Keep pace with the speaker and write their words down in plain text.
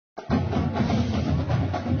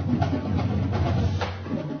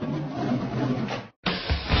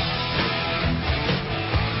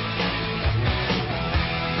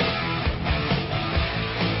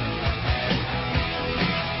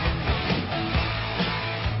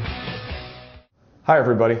Hi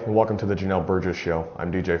everybody, and welcome to the Janel Burgess Show.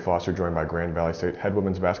 I'm DJ Foster, joined by Grand Valley State head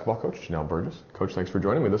women's basketball coach Janel Burgess. Coach, thanks for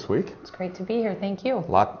joining me this week. It's great to be here, thank you.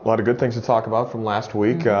 A lot of good things to talk about from last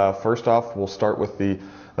week. First off, we'll start with the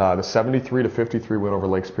 73-53 win over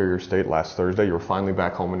Lake Superior State last Thursday. You were finally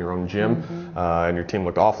back home in your own gym, and your team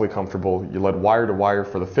looked awfully comfortable. You led wire to wire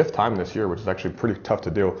for the fifth time this year, which is actually pretty tough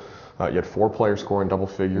to do. You had 4 players scoring double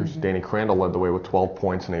figures. Danny Crandall led the way with 12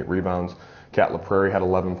 points and 8 rebounds. Kat LaPrairie had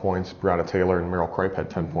 11 points. Brianna Taylor and Meryl Kripe had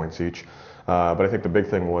 10 points each. But I think the big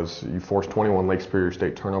thing was you forced 21 Lake Superior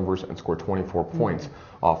State turnovers and scored 24 points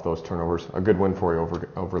off those turnovers. A good win for you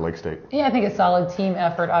over Lake State. Yeah, I think a solid team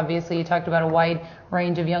effort. Obviously, you talked about a wide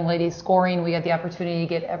range of young ladies scoring. We got the opportunity to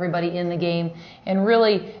get everybody in the game and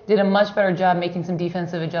really did a much better job making some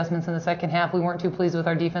defensive adjustments in the second half. We weren't too pleased with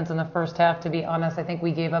our defense in the first half, to be honest. I think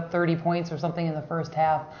we gave up 30 points or something in the first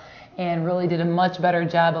half, and really did a much better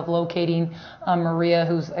job of locating Maria,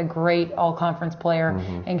 who's a great all-conference player,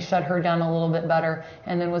 and shut her down a little bit better,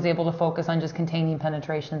 and then was able to focus on just containing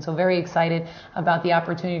penetration. So very excited about the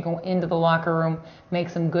opportunity to go into the locker room, make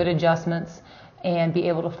some good adjustments, and be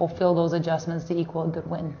able to fulfill those adjustments to equal a good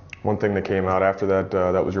win. One thing that came out after that,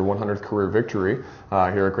 that was your 100th career victory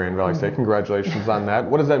here at Grand Valley State. Congratulations on that.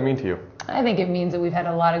 What does that mean to you? I think it means that we've had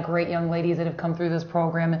a lot of great young ladies that have come through this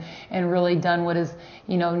program and really done what is,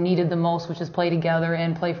 needed the most, which is play together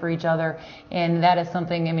and play for each other. And that is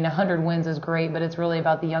something, 100 wins is great, but it's really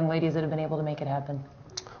about the young ladies that have been able to make it happen.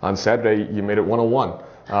 On Saturday, you made it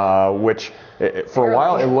 101, which for a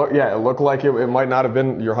while it looked like it might not have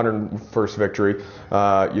been your 101st victory.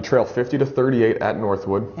 You trailed 50-38 at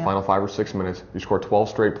Northwood. Final 5 or 6 minutes. You scored 12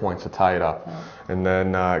 straight points to tie it up, and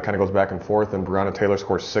then it kind of goes back and forth. And Brianna Taylor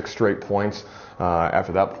scores 6 straight points.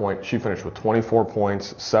 After that point, she finished with 24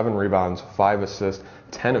 points, 7 rebounds, 5 assists,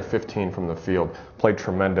 10 of 15 from the field. Played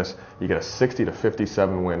tremendous. You get a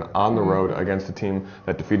 60-57 win on the road against a team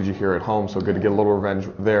that defeated you here at home. So good to get a little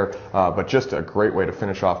revenge there. But just a great way to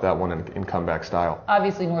finish off that one in comeback style.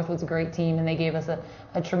 Obviously, Northwood's a great team, and they gave us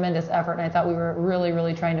a tremendous effort. And I thought we were really,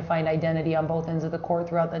 really trying to find identity on both ends of the court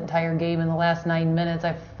throughout the entire game. In the last 9 minutes,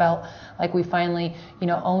 I felt like we finally,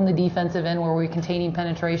 owned the defensive end where we were containing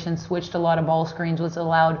penetration, switched a lot of ball screens, which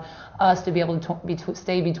allowed us to be able to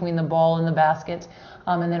stay between the ball and the basket.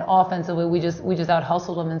 And then offensively, we just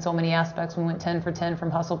out-hustled them in so many aspects. We went 10 for 10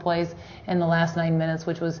 from hustle plays in the last 9 minutes,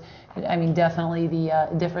 which was, definitely the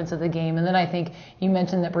difference of the game. And then I think you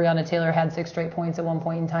mentioned that Brianna Taylor had 6 straight points at one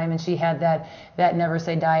point in time, and she had that never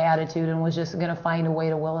say die attitude and was just going to find a way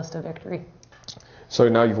to will us to victory. So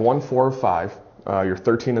now you've won 4 of 5. You're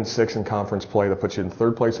 13-6 in conference play. That puts you in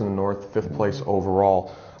 3rd place in the North, 5th place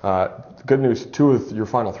overall. Good news, 2 of your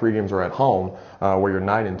final 3 games are at home, where you're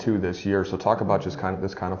 9-2 this year. So talk about just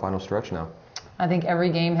this kind of final stretch now. I think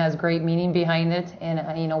every game has great meaning behind it, and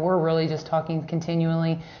we're really just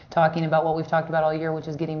continually talking about what we've talked about all year, which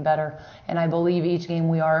is getting better. And I believe each game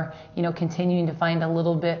we are, continuing to find a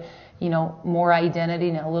little bit, more identity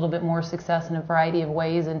and a little bit more success in a variety of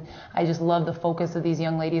ways. And I just love the focus of these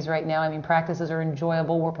young ladies right now. Practices are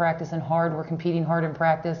enjoyable. We're practicing hard. We're competing hard in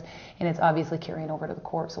practice, and it's obviously carrying over to the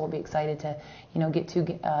court. So we'll be excited to, get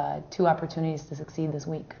 2 opportunities to succeed this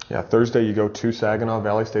week. Yeah, Thursday you go to Saginaw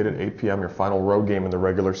Valley State at 8 p.m. Your final road game in the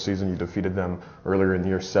regular season. You defeated them earlier in the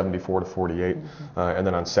year 74-48. And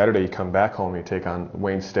then on Saturday you come back home. You take on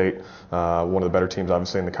Wayne State, one of the better teams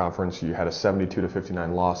obviously in the conference. You had a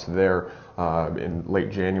 72-59 loss there in late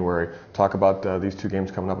January. Talk about these 2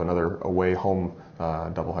 games coming up, another away-home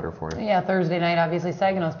doubleheader for you. Yeah, Thursday night, obviously,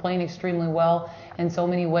 Saginaw's playing extremely well in so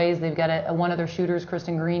many ways. They've got one of their shooters,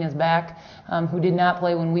 Kristen Green, is back, who did not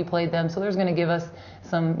play when we played them. So there's going to give us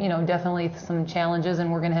some, definitely some challenges,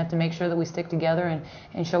 and we're going to have to make sure that we stick together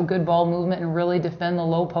and show good ball movement and really defend the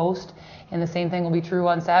low post. And the same thing will be true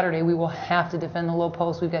on Saturday. We will have to defend the low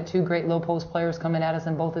post. We've got 2 great low post players coming at us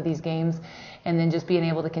in both of these games. And then just being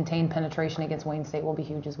able to contain penetration against Wayne State will be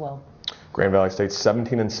huge as well. Grand Valley State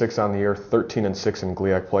 17-6 on the year, 13-6 in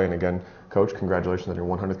GLIAC play. And again, Coach, congratulations on your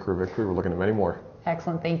 100th career victory. We're looking at many more.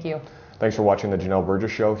 Excellent. Thank you. Thanks for watching the Janel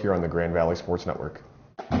Burgess Show here on the Grand Valley Sports Network.